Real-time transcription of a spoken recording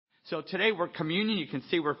So today we're communion. You can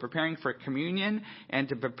see we're preparing for communion. And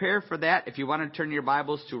to prepare for that, if you want to turn your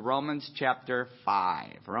Bibles to Romans chapter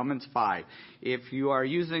 5. Romans 5. If you are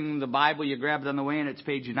using the Bible, you grab it on the way, and it's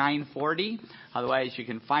page 940. Otherwise, you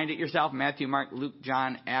can find it yourself. Matthew, Mark, Luke,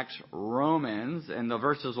 John, Acts, Romans. And the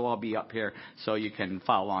verses will all be up here, so you can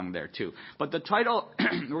follow along there too. But the title,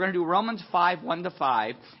 we're going to do Romans 5, 1 to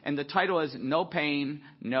 5. And the title is No Pain,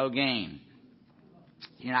 No Gain.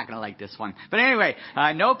 You're not going to like this one. But anyway,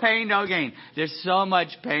 no pain, no gain. There's so much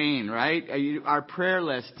pain, right? Our prayer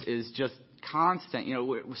list is just constant. You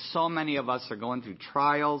know, so many of us are going through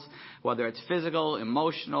trials, whether it's physical,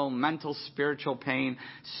 emotional, mental, spiritual pain.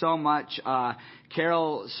 So much.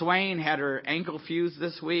 Carol Swain had her ankle fused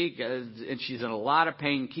this week, and she's in a lot of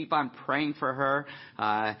pain. Keep on praying for her.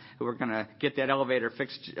 We're going to get that elevator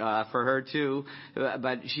fixed for her too.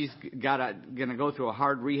 But she's going to go through a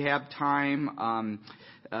hard rehab time.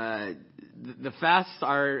 The Fests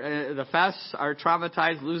are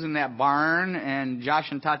traumatized losing that barn, and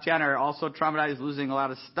Josh and Tatiana are also traumatized losing a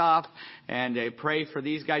lot of stuff. And they pray for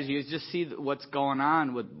these guys. You just see what's going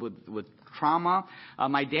on with trauma.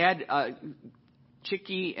 My dad,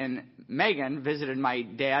 Chicky and Megan visited my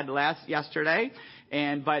dad yesterday,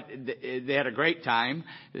 but they had a great time.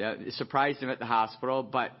 Surprised him at the hospital,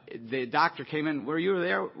 but the doctor came in. Were you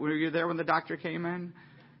there? Were you there when the doctor came in?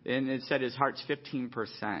 And it said his heart's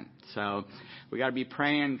 15%. So we got to be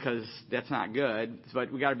praying, because that's not good.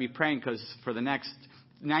 But we got to be praying, because for the next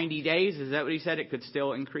 90 days, is that what he said? It could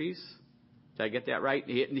still increase? Did I get that right?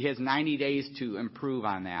 He has 90 days to improve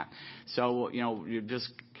on that. So, you just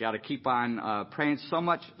got to keep on praying. So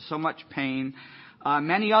much pain.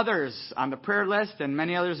 Many others on the prayer list, and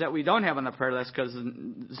many others that we don't have on the prayer list, because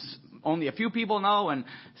only a few people know, and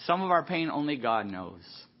some of our pain only God knows.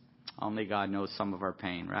 Only God knows some of our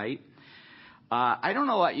pain, right? I don't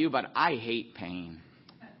know about you, but I hate pain.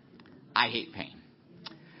 I hate pain.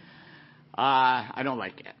 I don't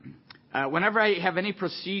like it. Whenever I have any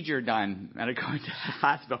procedure done, and I go into the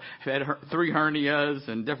hospital, I've had 3 hernias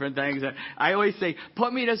and different things, and I always say,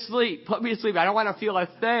 put me to sleep. Put me to sleep. I don't want to feel a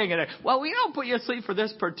thing. And we don't put you to sleep for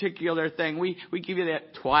this particular thing. We give you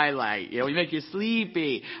that twilight. We make you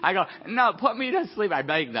sleepy. I go, no, put me to sleep. I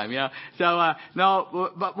beg them, So,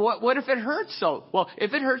 no, but what if it hurts so? Well,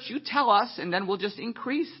 if it hurts, you tell us, and then we'll just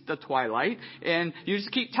increase the twilight, and you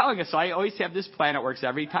just keep telling us. So I always have this plan. It works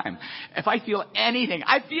every time. If I feel anything,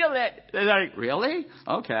 I feel it. They're like, really?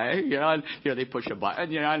 Okay. And, they push a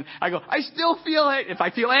button, and I go, I still feel it. If I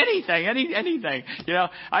feel anything, I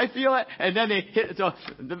feel it. And then they hit. So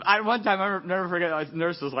one time, I'll never forget, the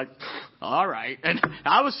nurse was like, all right. And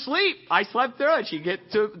I was asleep. I slept through it. She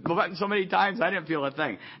hit the button so many times, I didn't feel a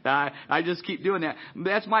thing. I just keep doing that.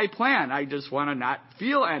 That's my plan. I just want to not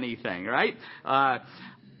feel anything, right? I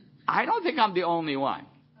don't think I'm the only one.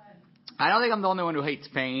 I don't think I'm the only one who hates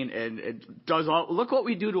pain and does look what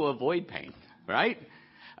we do to avoid pain, right?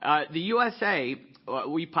 The USA,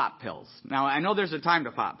 we pop pills. Now, I know there's a time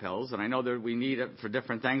to pop pills, and I know that we need it for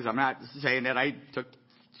different things. I'm not saying that I took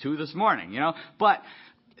 2 this morning, But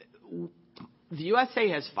the USA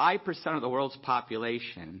has 5% of the world's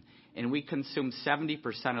population, and we consume 70%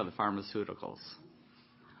 of the pharmaceuticals.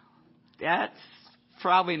 That's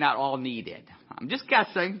probably not all needed. I'm just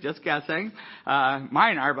guessing.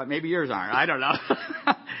 Mine are, but maybe yours aren't. I don't know.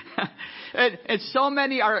 and so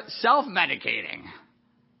many are self-medicating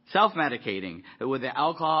with the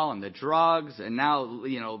alcohol and the drugs. And now,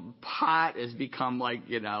 pot has become like,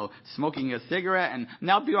 smoking a cigarette. And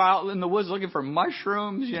now people are out in the woods looking for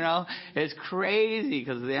mushrooms, It's crazy,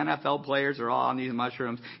 because the NFL players are all on these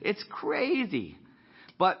mushrooms. It's crazy.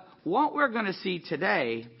 But what we're going to see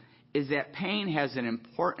today is that pain has an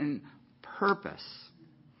important purpose.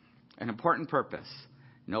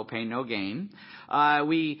 No pain, no gain.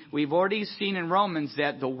 We've already seen in Romans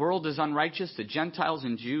that the world is unrighteous. The Gentiles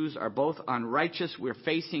and Jews are both unrighteous. We're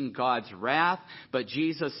facing God's wrath, but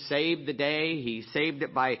Jesus saved the day. He saved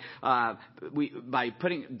it by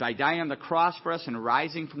dying on the cross for us and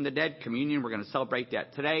rising from the dead. Communion, we're going to celebrate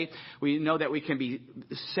that today. We know that we can be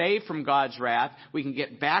saved from God's wrath. We can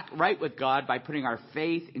get back right with God by putting our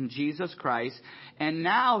faith in Jesus Christ. And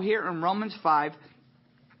now here in Romans 5,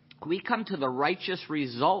 we come to the righteous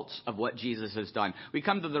results of what Jesus has done. We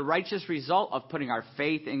come to the righteous result of putting our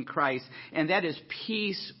faith in Christ, and that is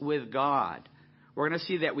peace with God. We're going to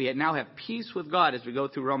see that we now have peace with God as we go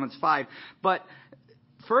through Romans 5. But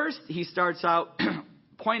first, he starts out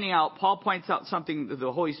Paul points out something that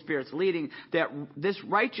the Holy Spirit's leading, that this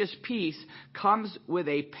righteous peace comes with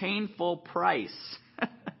a painful price.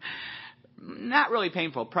 Not really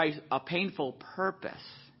painful price, a painful purpose.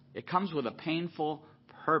 It comes with a painful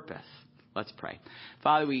purpose. Let's pray.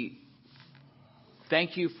 Father, we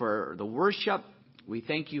thank you for the worship. We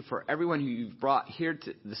thank you for everyone who you've brought here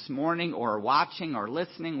this morning or watching or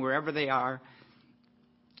listening, wherever they are.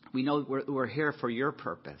 We know we're here for your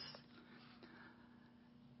purpose.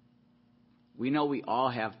 We know we all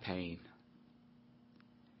have pain.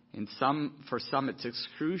 And for some it's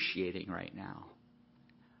excruciating right now.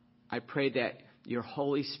 I pray that your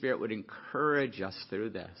Holy Spirit would encourage us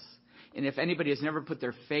through this. And if anybody has never put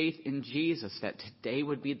their faith in Jesus, that today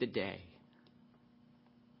would be the day.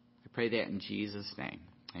 I pray that in Jesus' name.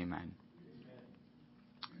 Amen.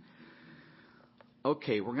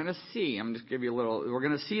 Okay, we're going to see. I'm just give you a little. We're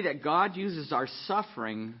going to see that God uses our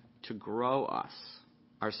suffering to grow us.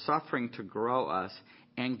 Our suffering to grow us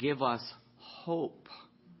and give us hope.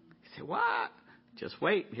 You say, what? Just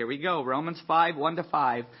wait. Here we go. Romans 5,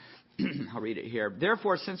 1-5. I'll read it here.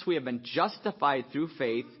 Therefore, since we have been justified through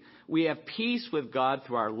faith, we have peace with God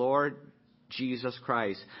through our Lord Jesus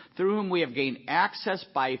Christ, through whom we have gained access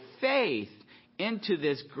by faith into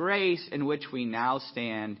this grace in which we now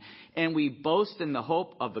stand, and we boast in the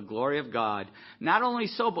hope of the glory of God. Not only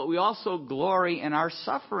so, but we also glory in our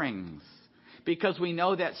sufferings, because we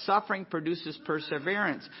know that suffering produces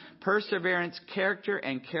perseverance. Perseverance, character,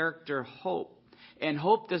 and character, hope. And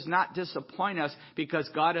hope does not disappoint us because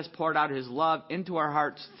God has poured out his love into our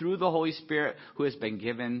hearts through the Holy Spirit who has been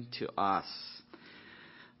given to us.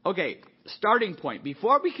 Okay, starting point.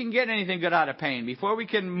 Before we can get anything good out of pain, before we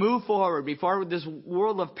can move forward, before this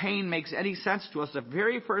world of pain makes any sense to us, the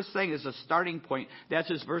very first thing is a starting point. That's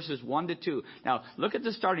just verses 1-2. Now, look at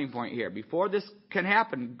the starting point here. Before this can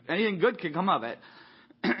happen, anything good can come of it.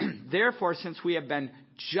 Therefore, since we have been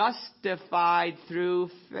justified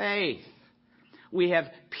through faith, we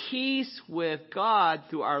have peace with God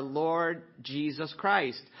through our Lord Jesus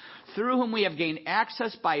Christ, through whom we have gained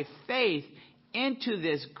access by faith into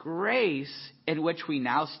this grace in which we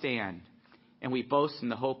now stand. And we boast in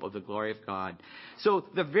the hope of the glory of God. So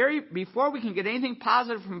before we can get anything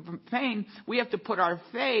positive from pain, we have to put our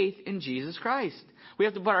faith in Jesus Christ. We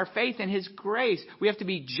have to put our faith in his grace. We have to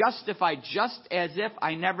be justified just as if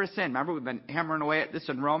I never sinned. Remember, we've been hammering away at this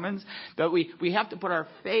in Romans. But we have to put our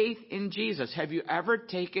faith in Jesus. Have you ever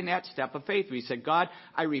taken that step of faith where you said, God,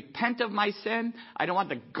 I repent of my sin. I don't want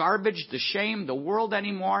the garbage, the shame, the world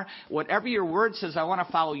anymore. Whatever your word says, I want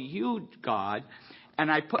to follow you, God.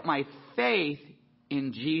 And I put my faith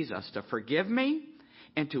in Jesus to forgive me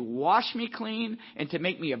and to wash me clean and to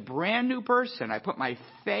make me a brand new person. I put my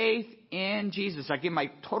faith in Jesus. I give my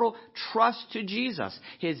total trust to Jesus,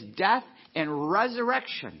 his death and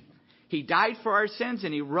resurrection. He died for our sins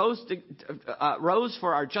and he rose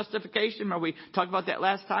for our justification. Remember we talked about that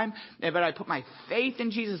last time? But I put my faith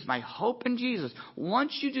in Jesus, my hope in Jesus.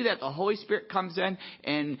 Once you do that, the Holy Spirit comes in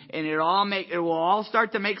and it will all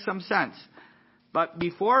start to make some sense. But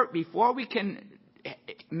before we can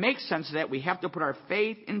make sense of that, we have to put our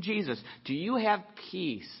faith in Jesus. Do you have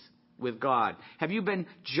peace with God? Have you been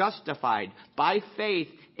justified by faith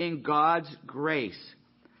in God's grace?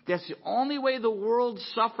 That's the only way the world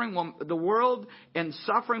and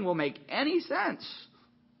suffering will make any sense.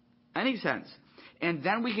 Any sense. And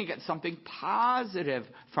then we can get something positive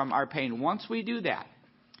from our pain once we do that.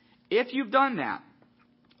 If you've done that,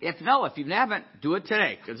 if you haven't, do it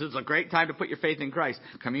today, because this is a great time to put your faith in Christ.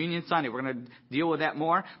 Communion Sunday, we're going to deal with that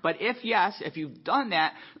more. But if you've done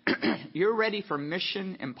that, you're ready for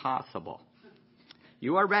Mission Impossible.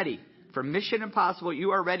 You are ready for Mission Impossible. You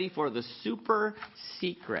are ready for the super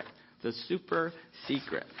secret. The super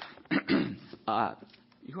secret. I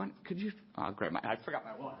forgot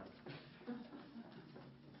my water.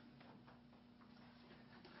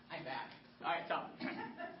 I'm back. All right, so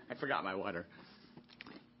I forgot my water.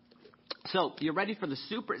 So, you're ready for the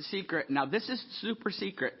super secret. Now, this is super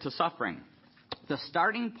secret to suffering. The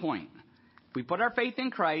starting point. We put our faith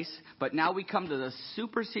in Christ, but now we come to the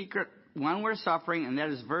super secret when we're suffering, and that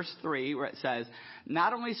is verse 3, where it says,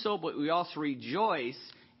 not only so, but we also rejoice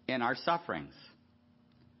in our sufferings.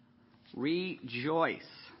 Rejoice.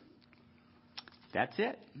 That's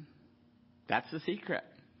it. That's the secret.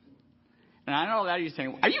 And I know that you're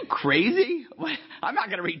saying, are you crazy? I'm not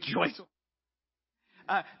going to rejoice.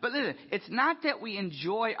 But listen, it's not that we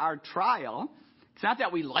enjoy our trial. It's not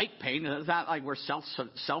that we like pain. It's not like we're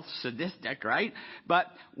self-sadistic, right? But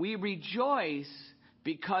we rejoice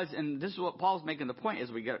because, and this is what Paul's making the point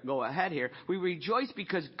as we go ahead here. We rejoice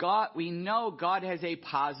because we know God has a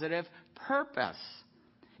positive purpose.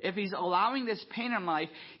 If he's allowing this pain in life,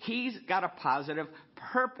 he's got a positive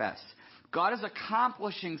purpose. God is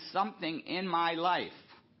accomplishing something in my life.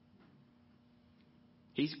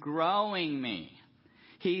 He's growing me.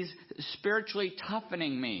 He's spiritually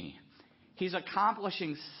toughening me. He's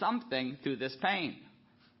accomplishing something through this pain.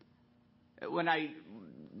 When I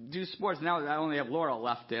do sports now, I only have Laurel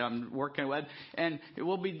left that I'm working with, and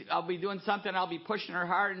I'll be doing something. I'll be pushing her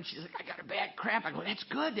hard, and she's like, "I got a bad cramp." I go, "That's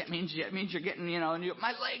good. That means you're getting,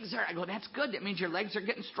 my legs hurt." I go, "That's good. That means your legs are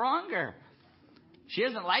getting stronger." She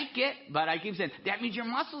doesn't like it, but I keep saying, "That means your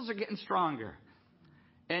muscles are getting stronger."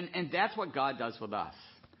 And that's what God does with us.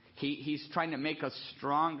 He's trying to make us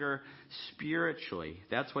stronger spiritually.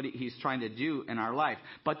 That's what he's trying to do in our life.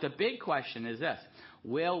 But the big question is this: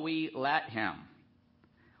 will we let him?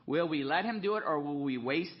 Will we let him do it, or will we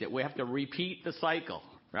waste it? We have to repeat the cycle,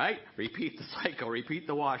 right? Repeat the cycle, repeat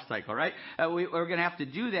the wash cycle, right? We're going to have to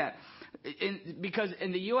do that. Because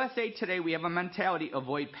in the USA today, we have a mentality: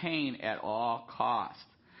 avoid pain at all costs.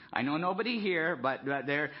 I know nobody here, but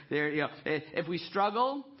if we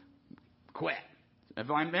struggle, quit. If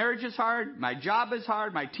my marriage is hard, my job is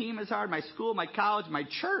hard, my team is hard, my school, my college, my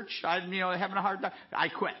church, I'm having a hard time, I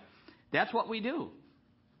quit. That's what we do.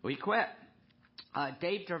 We quit.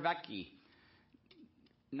 Dave Dravecky,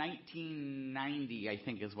 1990, I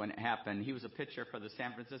think is when it happened. He was a pitcher for the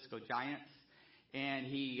San Francisco Giants, and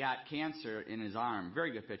he got cancer in his arm.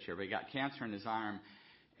 Very good pitcher, but he got cancer in his arm.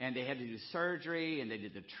 And they had to do surgery, and they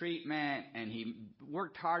did the treatment, and he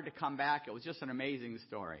worked hard to come back. It was just an amazing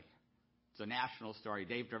story. It's a national story.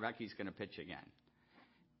 Dave Dravecki's going to pitch again.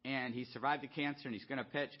 And he survived the cancer, and he's going to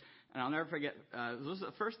pitch. And I'll never forget, was it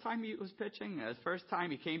the first time he was pitching? The first time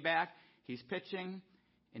he came back, he's pitching,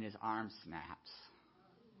 and his arm snaps.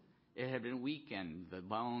 It had been weakened. The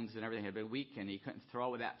bones and everything had been weakened. He couldn't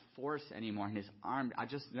throw with that force anymore. And his arm, I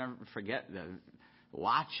just never forget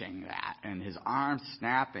watching that, and his arm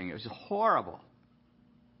snapping. It was horrible.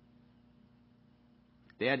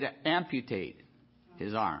 They had to amputate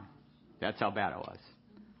his arm. That's how bad it was.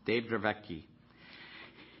 Dave Dravecki.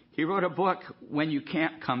 He wrote a book, When You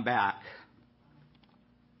Can't Come Back.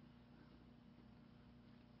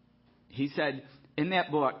 He said in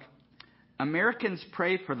that book, Americans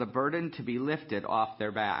pray for the burden to be lifted off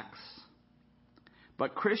their backs.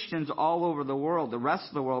 But Christians all over the world, the rest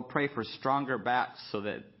of the world, pray for stronger backs so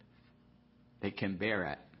that they can bear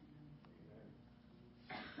it.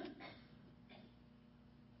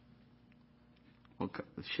 We'll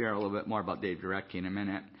share a little bit more about Dave Dravecki in a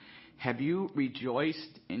minute. Have you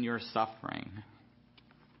rejoiced in your suffering?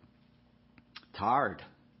 It's hard.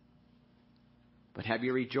 But have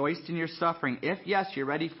you rejoiced in your suffering? If yes, you're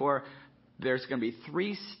ready for, there's going to be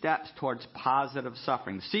 3 steps towards positive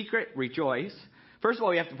suffering. The secret, rejoice. First of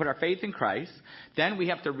all, we have to put our faith in Christ. Then we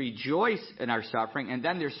have to rejoice in our suffering. And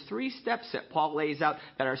then there's 3 steps that Paul lays out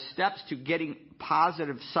that are steps to getting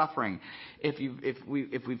positive suffering. If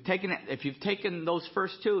you've taken those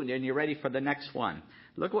first 2, then you're ready for the next one.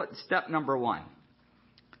 Look what step number 1.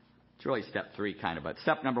 It's really step 3 kind of, but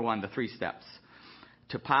step number 1, the 3 steps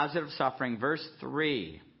to positive suffering. Verse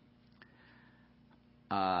 3.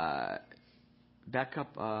 Back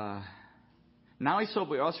up. Not only so, but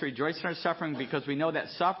we also rejoice in our suffering because we know that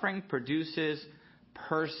suffering produces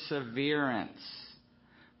perseverance.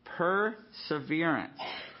 Perseverance.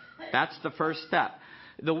 That's the first step.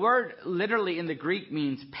 The word literally in the Greek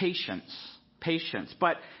means patience. Patience.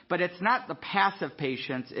 But it's not the passive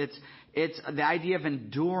patience. It's the idea of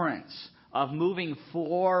endurance, of moving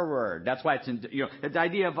forward. That's why it's the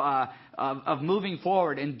idea of moving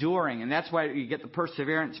forward, enduring, and that's why you get the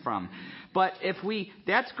perseverance from. But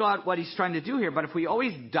that's God, what he's trying to do here. But if we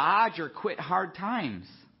always dodge or quit hard times,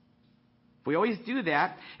 if we always do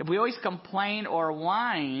that, if we always complain or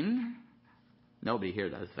whine, nobody here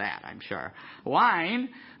does that, I'm sure. Whine,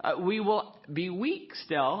 we will be weak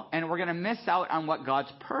still, and we're going to miss out on what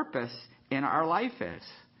God's purpose in our life is.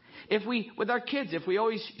 With our kids, if we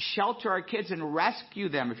always shelter our kids and rescue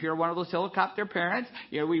them, if you're one of those helicopter parents,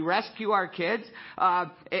 we rescue our kids,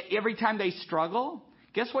 every time they struggle,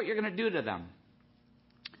 guess what you're going to do to them?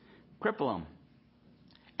 Cripple them.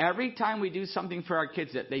 Every time we do something for our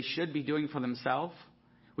kids that they should be doing for themselves,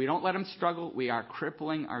 we don't let them struggle, we are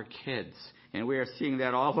crippling our kids. And we are seeing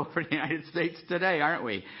that all over the United States today, aren't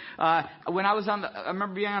we? When I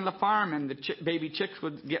remember being on the farm, and the baby chicks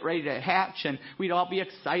would get ready to hatch, and we'd all be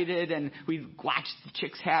excited, and we'd watch the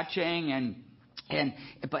chicks hatching,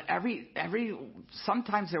 but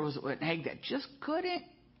sometimes there was an egg that just couldn't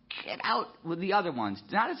get out with the other ones,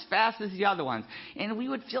 not as fast as the other ones, and we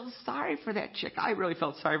would feel sorry for that chick. I really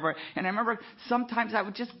felt sorry for it, and I remember sometimes I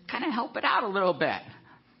would just kind of help it out a little bit.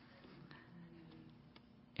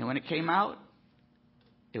 And when it came out,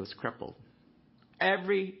 it was crippled.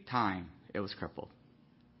 Every time it was crippled.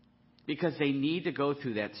 Because they need to go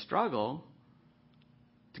through that struggle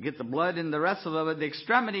to get the blood and the rest of the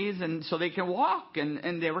extremities, and so they can walk,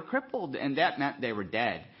 and they were crippled, and that meant they were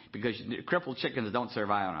dead, because crippled chickens don't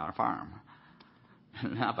survive on our farm.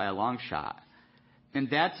 Not by a long shot. And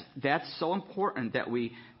that's so important that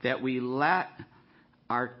we let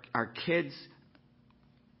our kids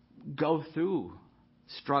go through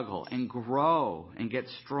struggle and grow and get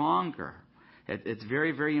stronger. It's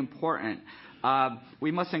very, very important.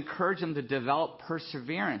 We must encourage them to develop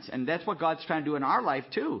perseverance. And that's what God's trying to do in our life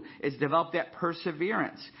too, is develop that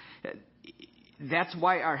perseverance. That's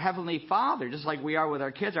why our Heavenly Father, just like we are with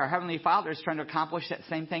our kids, our Heavenly Father is trying to accomplish that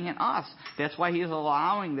same thing in us. That's why He's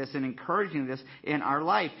allowing this and encouraging this in our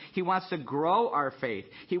life. He wants to grow our faith.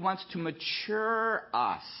 He wants to mature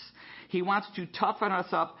us. He wants to toughen us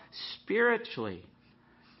up spiritually.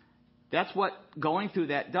 That's what going through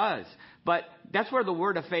that does. But that's where the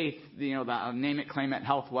word of faith, the name it, claim it,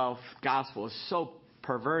 health, wealth, gospel is so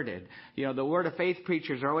perverted. The word of faith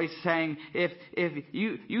preachers are always saying, if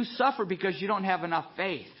you suffer because you don't have enough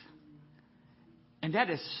faith. And that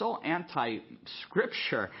is so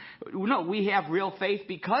anti-scripture. No, we have real faith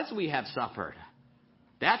because we have suffered.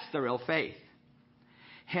 That's the real faith.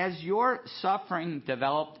 Has your suffering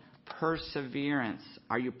developed perseverance?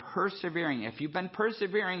 Are you persevering? If you've been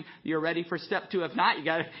persevering, you're ready for step 2. If not, you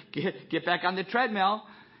got to get back on the treadmill.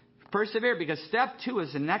 Persevere, because step 2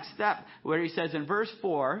 is the next step, where he says in verse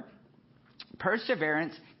 4,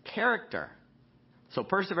 perseverance, character. So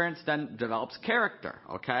perseverance then develops character,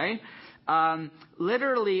 okay?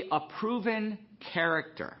 Literally a proven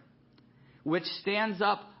character, which stands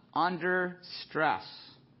up under stress.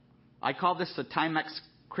 I call this the Timex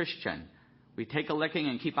Christian. We take a licking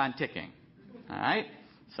and keep on ticking. All right?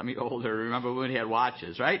 Some of you older remember when we had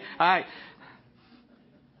watches, right? All right.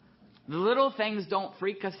 The little things don't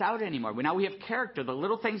freak us out anymore. Now we have character. The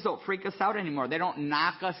little things don't freak us out anymore. They don't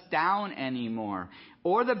knock us down anymore.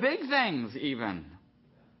 Or the big things even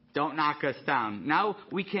don't knock us down. Now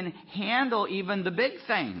we can handle even the big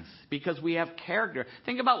things because we have character.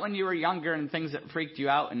 Think about when you were younger and things that freaked you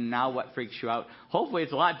out, and now what freaks you out. Hopefully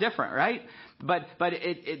it's a lot different, right? But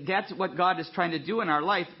that's what God is trying to do in our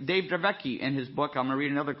life. Dave Dravecky, in his book, I'm going to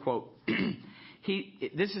read another quote.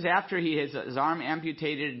 This is after he has his arm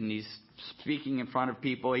amputated and he's speaking in front of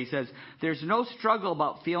people. He says, "There's no struggle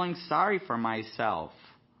about feeling sorry for myself."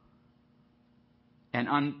 And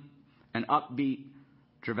upbeat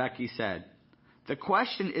Dravecky said, "The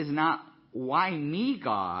question is not, why me,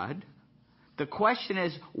 God? The question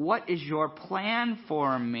is, what is your plan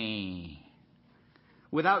for me?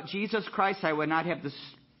 Without Jesus Christ, I would not have the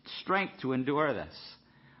strength to endure this."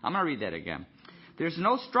 I'm going to read that again. There's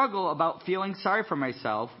no struggle about feeling sorry for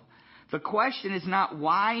myself. The question is not,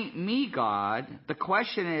 why me, God? The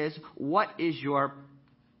question is, what is your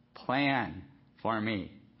plan for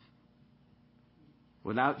me?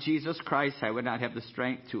 Without Jesus Christ, I would not have the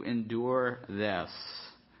strength to endure this.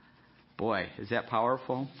 Boy, is that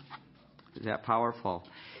powerful? Is that powerful?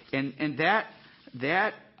 And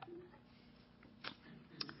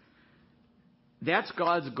that's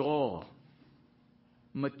God's goal.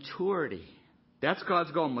 Maturity. That's God's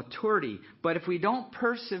goal, maturity. But if we don't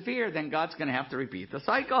persevere, then God's going to have to repeat the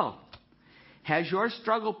cycle. Has your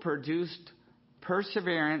struggle produced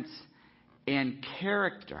perseverance and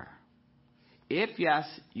character? If yes,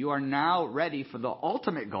 you are now ready for the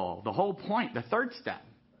ultimate goal, the whole point, the third step,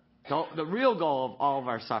 the real goal of all of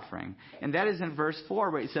our suffering. And that is in verse 4,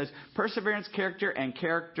 where it says, perseverance, character, and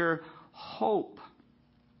character, hope.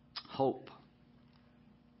 Hope.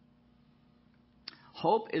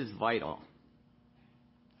 Hope is vital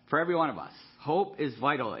for every one of us. Hope is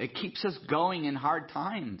vital. It keeps us going in hard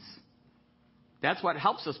times. That's what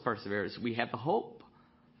helps us persevere, is we have the hope.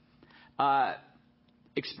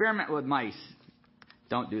 Experiment with mice.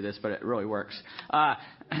 Don't do this, but it really works.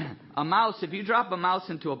 A mouse, if you drop a mouse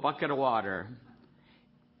into a bucket of water,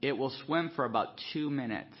 it will swim for about 2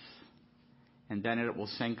 minutes, and then it will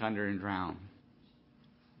sink under and drown.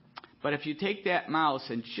 But if you take that mouse,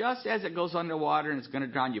 and just as it goes underwater and it's going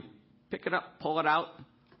to drown, you pick it up, pull it out,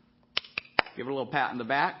 give it a little pat on the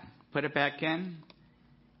back, put it back in,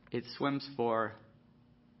 it swims for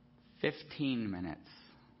 15 minutes.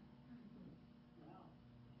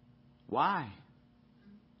 Why?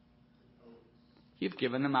 You've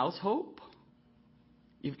given the mouse hope.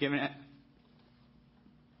 You've given it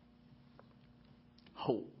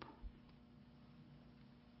hope.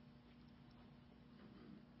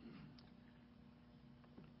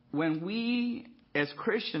 When we, as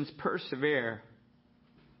Christians, persevere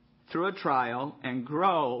through a trial and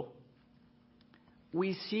grow,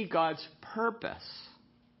 we see God's purpose,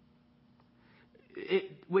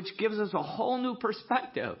 which gives us a whole new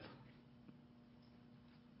perspective.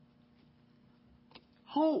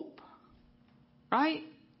 hope. Right?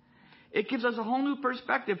 It gives us a whole new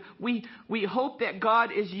perspective. We hope that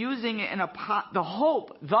God is using it in the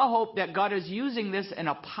hope that God is using this in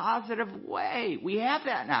a positive way. We have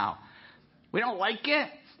that now. We don't like it.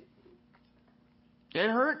 It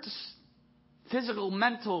hurts. Physical,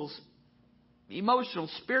 mental, emotional,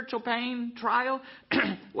 spiritual pain, trial,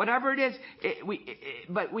 whatever it is.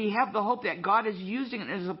 But we have the hope that God is using it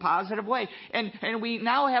in a positive way. And we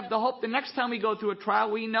now have the hope the next time we go through a trial,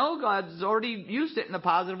 we know God's already used it in a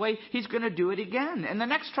positive way. He's going to do it again in the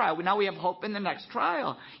next trial. Now we have hope in the next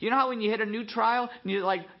trial. You know how when you hit a new trial,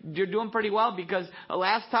 you're doing pretty well because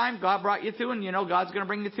last time God brought you through, and you know God's going to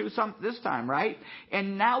bring you through this time, right?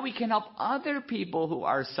 And now we can help other people who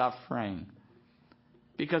are suffering,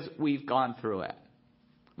 because we've gone through it.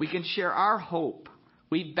 We can share our hope.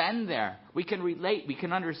 We've been there. We can relate. We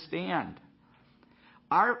can understand.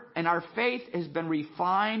 Our faith has been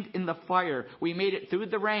refined in the fire. We made it through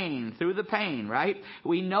the rain, through the pain, right?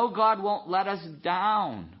 We know God won't let us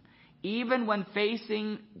down. Even when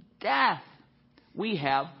facing death, we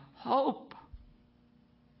have hope.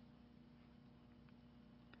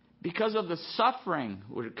 Because of the suffering,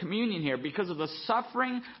 we're communion here, because of the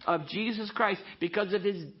suffering of Jesus Christ, because of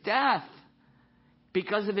his death,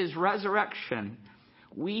 because of his resurrection,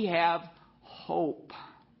 we have hope.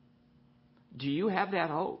 Do you have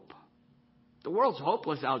that hope? The world's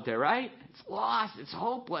hopeless out there, right? It's lost, it's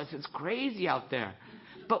hopeless, it's crazy out there.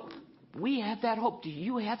 But we have that hope. Do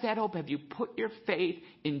you have that hope? Have you put your faith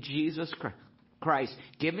in Jesus Christ,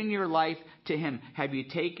 given your life to him? Have you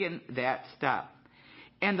taken that step?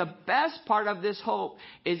 And the best part of this hope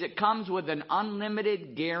is it comes with an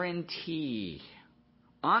unlimited guarantee.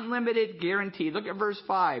 Unlimited guarantee. Look at verse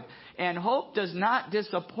 5. And hope does not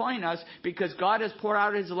disappoint us because God has poured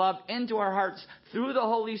out his love into our hearts through the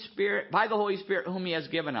Holy Spirit, by the Holy Spirit whom he has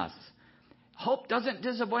given us. Hope doesn't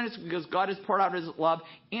disappoint us because God has poured out his love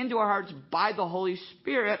into our hearts by the Holy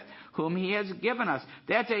Spirit whom he has given us.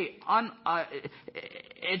 That's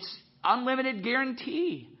it's unlimited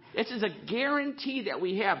guarantee. This is a guarantee that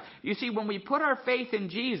we have. You see, when we put our faith in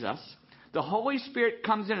Jesus, the Holy Spirit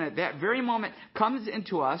comes in at that very moment, comes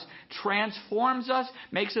into us, transforms us,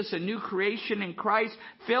 makes us a new creation in Christ,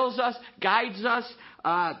 fills us, guides us,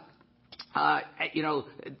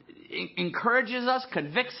 encourages us,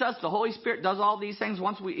 convicts us. The Holy Spirit does all these things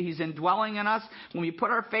once he's indwelling in us. When we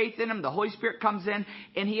put our faith in him, the Holy Spirit comes in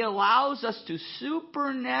and he allows us to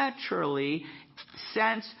supernaturally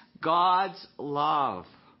sense God's love.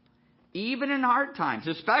 Even in hard times,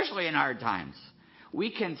 especially in hard times, we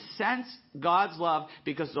can sense God's love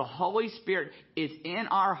because the Holy Spirit is in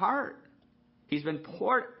our heart. He's been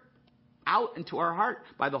poured out into our heart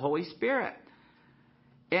by the Holy Spirit.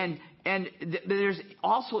 And there's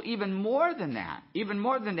also even more than that. Even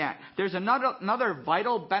more than that. There's another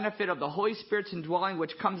vital benefit of the Holy Spirit's indwelling,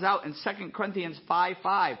 which comes out in 2 Corinthians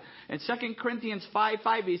 5:5. In 2 Corinthians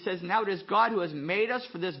 5:5, he says, now it is God who has made us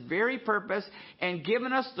for this very purpose and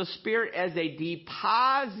given us the Spirit as a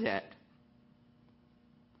deposit,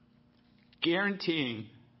 guaranteeing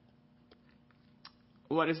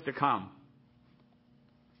what is to come.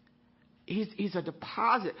 He's a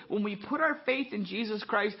deposit. When we put our faith in Jesus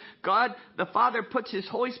Christ, God the Father puts his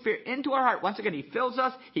Holy Spirit into our heart. Once again, he fills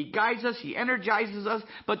us, he guides us, he energizes us.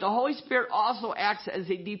 But the Holy Spirit also acts as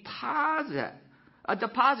a deposit. A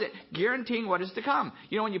deposit guaranteeing what is to come.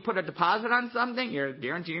 You know, when you put a deposit on something, you're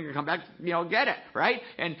guaranteeing you're going to come back, get it, right?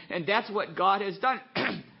 And that's what God has done.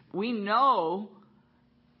 We know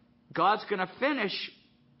God's going to finish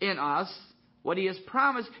in us what he has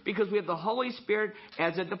promised because we have the Holy Spirit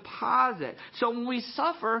as a deposit. So when we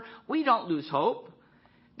suffer, we don't lose hope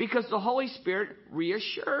because the Holy Spirit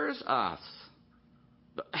reassures us.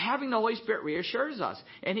 Having the Holy Spirit reassures us.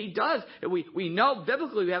 And he does. We know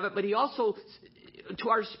biblically we have it, but he also, to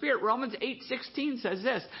our spirit, Romans 8:16 says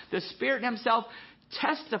this, the Spirit himself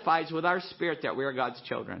testifies with our spirit that we are God's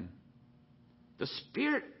children. The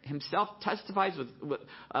Spirit himself testifies with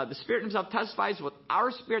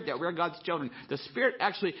our spirit that we're God's children. The Spirit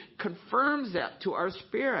actually confirms that to our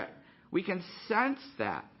spirit. We can sense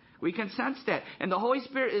that. We can sense that. And the Holy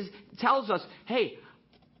Spirit tells us, hey,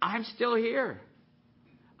 I'm still here.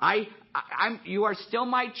 You are still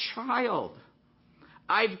my child.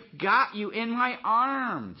 I've got you in my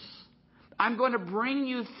arms. I'm going to bring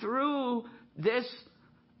you through this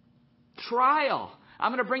trial. I'm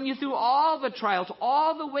going to bring you through all the trials,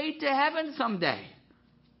 all the way to heaven someday.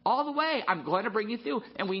 All the way. I'm going to bring you through.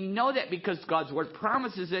 And we know that because God's Word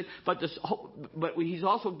promises it, but he's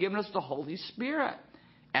also given us the Holy Spirit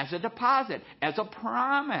as a deposit, as a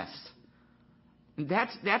promise.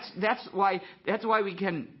 That's why we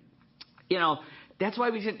can, That's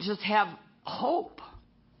why we should just have hope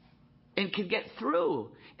and can get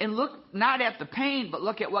through. And look not at the pain, but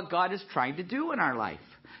look at what God is trying to do in our life.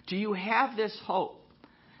 Do you have this hope?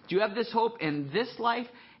 Do you have this hope in this life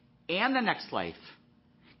and the next life?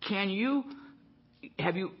 Do you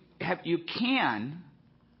have that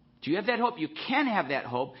hope? You can have that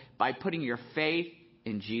hope by putting your faith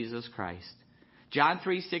in Jesus Christ. John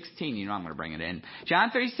 3:16, you know I'm going to bring it in.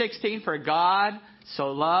 John 3:16, for God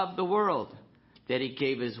so loved the world that he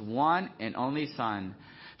gave his one and only Son,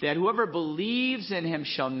 that whoever believes in him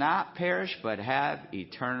shall not perish but have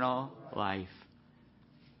eternal life.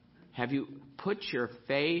 Have you put your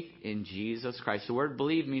faith in Jesus Christ? The word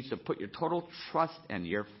believe means to put your total trust and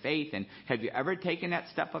your faith in. Have you ever taken that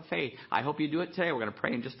step of faith? I hope you do it today. We're going to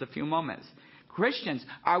pray in just a few moments. Christians,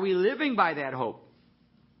 are we living by that hope?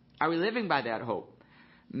 Are we living by that hope?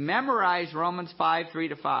 Memorize Romans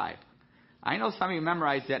 5:3-5. I know some of you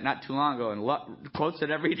memorized that not too long ago and quotes it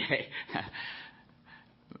every day.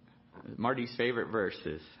 Marty's favorite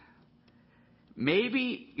verses.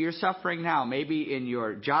 Maybe you're suffering now. Maybe in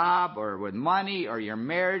your job or with money or your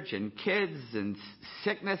marriage and kids and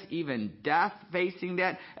sickness, even death, facing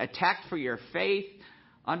that. Attacked for your faith,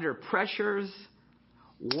 under pressures.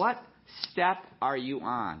 What step are you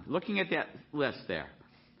on? Looking at that list there.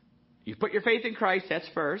 You put your faith in Christ, that's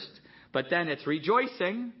first. But then it's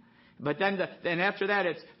rejoicing. But then after that,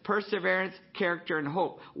 it's perseverance, character, and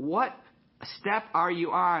hope. What step are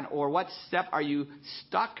you on, or what step are you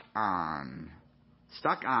stuck on?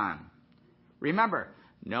 Stuck on. Remember,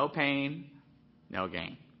 no pain, no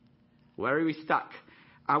gain. Where are we stuck?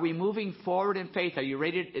 Are we moving forward in faith? Are you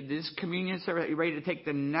ready to, this communion service, are you ready to take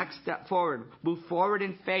the next step forward? Move forward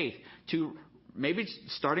in faith to maybe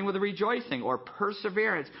starting with a rejoicing or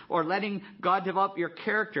perseverance or letting God develop your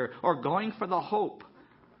character or going for the hope.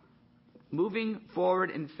 Moving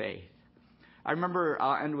forward in faith. I remember,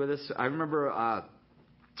 I'll end with this. I remember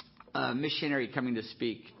a missionary coming to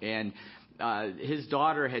speak, and his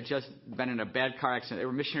daughter had just been in a bad car accident. They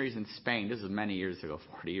were missionaries in Spain. This is many years ago,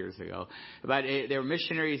 40 years ago. But they were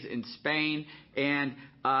missionaries in Spain, and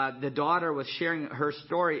the daughter was sharing her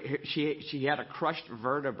story. She had a crushed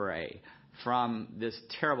vertebrae from this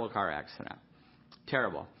terrible car accident.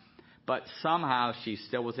 Terrible. But somehow she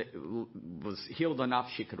still was healed enough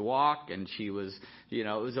she could walk, and she was, it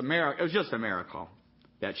was a miracle. It was just a miracle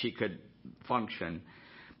that she could function.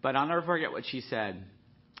 But I'll never forget what she said.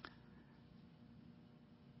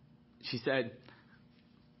 She said,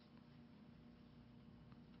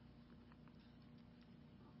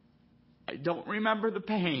 I don't remember the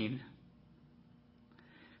pain,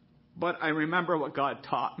 but I remember what God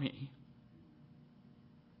taught me.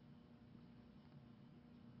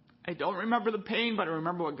 I don't remember the pain, but I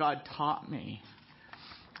remember what God taught me.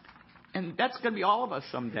 And that's going to be all of us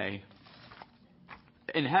someday.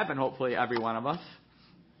 In heaven, hopefully, every one of us.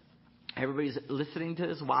 Everybody's listening to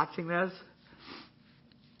this, watching this.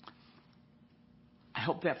 I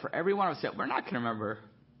hope that for every one of us, that we're not going to remember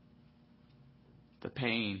the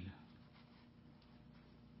pain.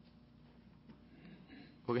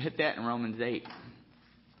 We'll hit that in Romans 8.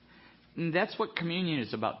 And that's what communion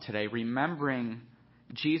is about today. Remembering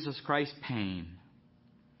Jesus Christ's pain,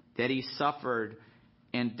 that he suffered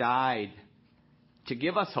and died to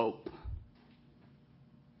give us hope.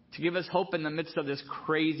 To give us hope in the midst of this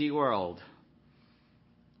crazy world.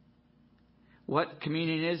 What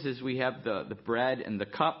communion is we have the bread and the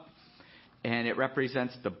cup, and it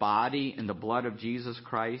represents the body and the blood of Jesus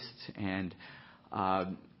Christ. And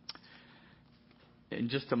in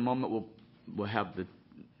just a moment, we'll have the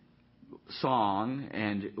song,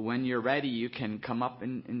 and when you're ready, you can come up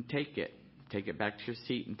and take it. Take it back to your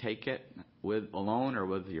seat and take it alone or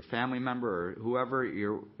with your family member or whoever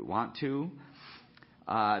you want to.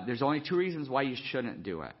 There's only two reasons why you shouldn't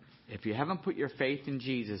do it. If you haven't put your faith in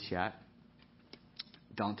Jesus yet,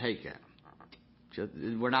 don't take it.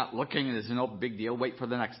 We're not looking, there's no big deal. Wait for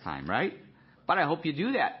the next time, right? But I hope you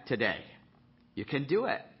do that today. You can do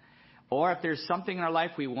it. Or if there's something in our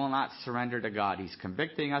life we will not surrender to God. He's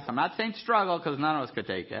convicting us. I'm not saying struggle, because none of us could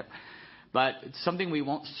take it. But it's something we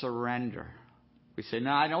won't surrender. We say,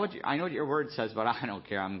 no, I know what your word says, but I don't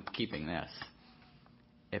care. I'm keeping this.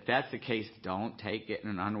 If that's the case, don't take it in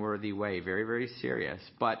an unworthy way. Very, very serious.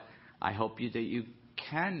 But I hope that you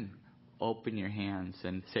can open your hands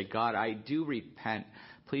and say, God, I do repent.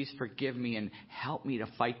 Please forgive me and help me to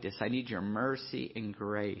fight this. I need your mercy and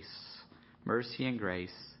grace. Mercy and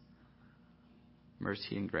grace.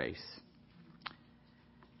 Mercy and grace.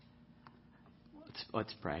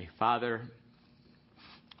 Let's pray. Father,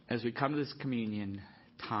 as we come to this communion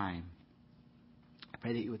time, I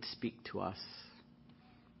pray that you would speak to us.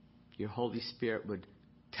 your Holy Spirit would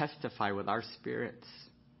testify with our spirits.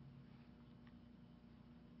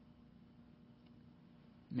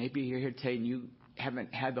 Maybe you're here today and you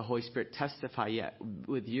haven't had the Holy Spirit testify yet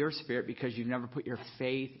with your spirit because you've never put your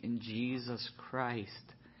faith in Jesus Christ.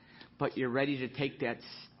 But you're ready to take that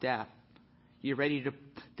step. You're ready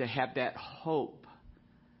to have that hope.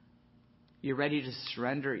 You're ready to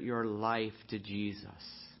surrender your life to Jesus.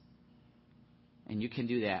 And you can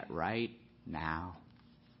do that right now.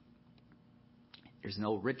 There's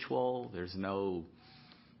no ritual. There's no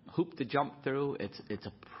hoop to jump through. It's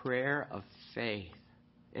a prayer of faith.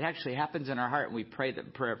 It actually happens in our heart, and we pray the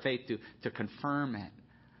prayer of faith to confirm it.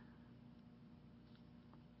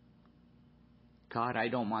 God, I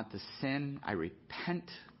don't want to sin. I repent.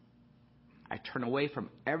 I turn away from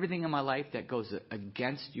everything in my life that goes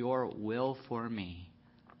against your will for me.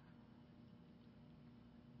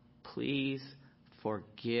 Please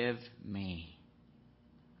forgive me.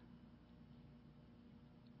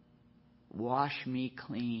 Wash me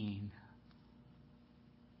clean.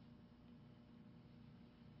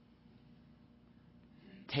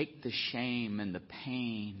 Take the shame and the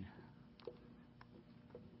pain.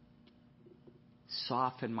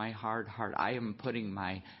 Soften my hard heart. I am putting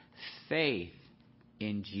my faith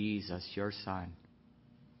in Jesus, your Son.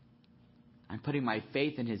 I'm putting my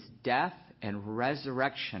faith in his death and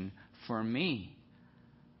resurrection for me.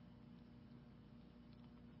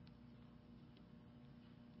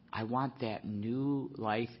 I want that new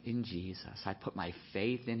life in Jesus. I put my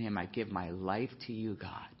faith in him. I give my life to you,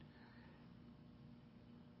 God.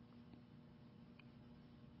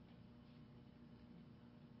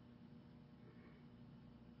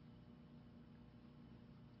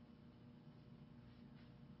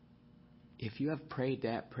 If you have prayed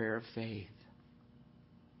that prayer of faith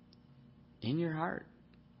in your heart,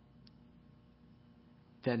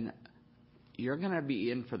 then you're going to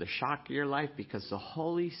be in for the shock of your life because the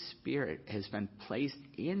Holy Spirit has been placed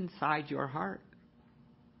inside your heart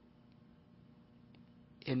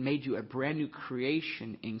and made you a brand new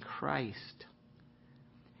creation in Christ.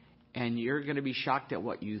 And you're going to be shocked at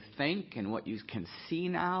what you think and what you can see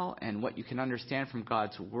now and what you can understand from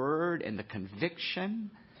God's Word and the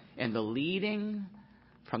conviction and the leading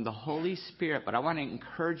from the Holy Spirit. But I want to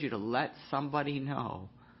encourage you to let somebody know.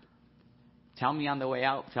 Tell me on the way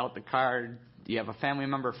out, fill out the card. Do you have a family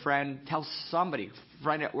member, friend? Tell somebody,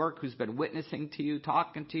 friend at work who's been witnessing to you,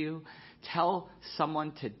 talking to you. Tell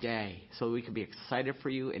someone today so we can be excited for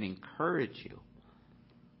you and encourage you.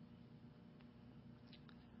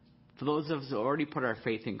 For those of us who already put our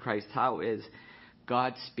faith in Christ, how is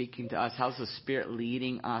God speaking to us? How's the Spirit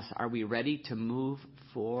leading us? Are we ready to move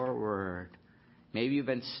forward? Maybe you've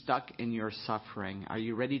been stuck in your suffering. Are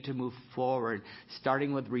you ready to move forward,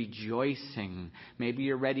 starting with rejoicing? Maybe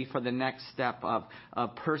you're ready for the next step of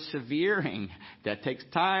persevering. That takes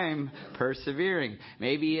time, persevering.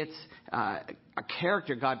 Maybe it's a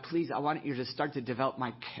character. God, please, I want you to start to develop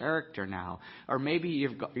my character now. Or maybe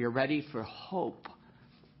you're ready for hope.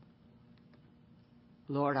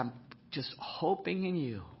 Lord, I'm just hoping in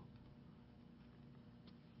you.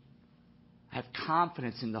 I have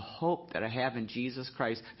confidence in the hope that I have in Jesus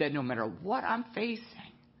Christ, that no matter what I'm facing,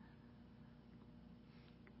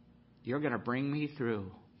 you're going to bring me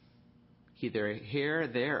through, either here,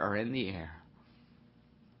 there, or in the air.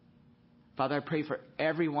 Father, I pray for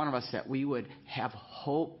every one of us that we would have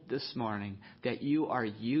hope this morning, that you are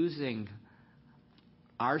using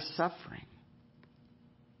our suffering.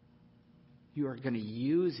 You are going to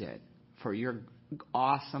use it for your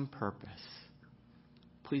awesome purpose.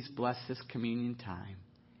 Please bless this communion time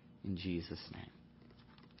in Jesus' name.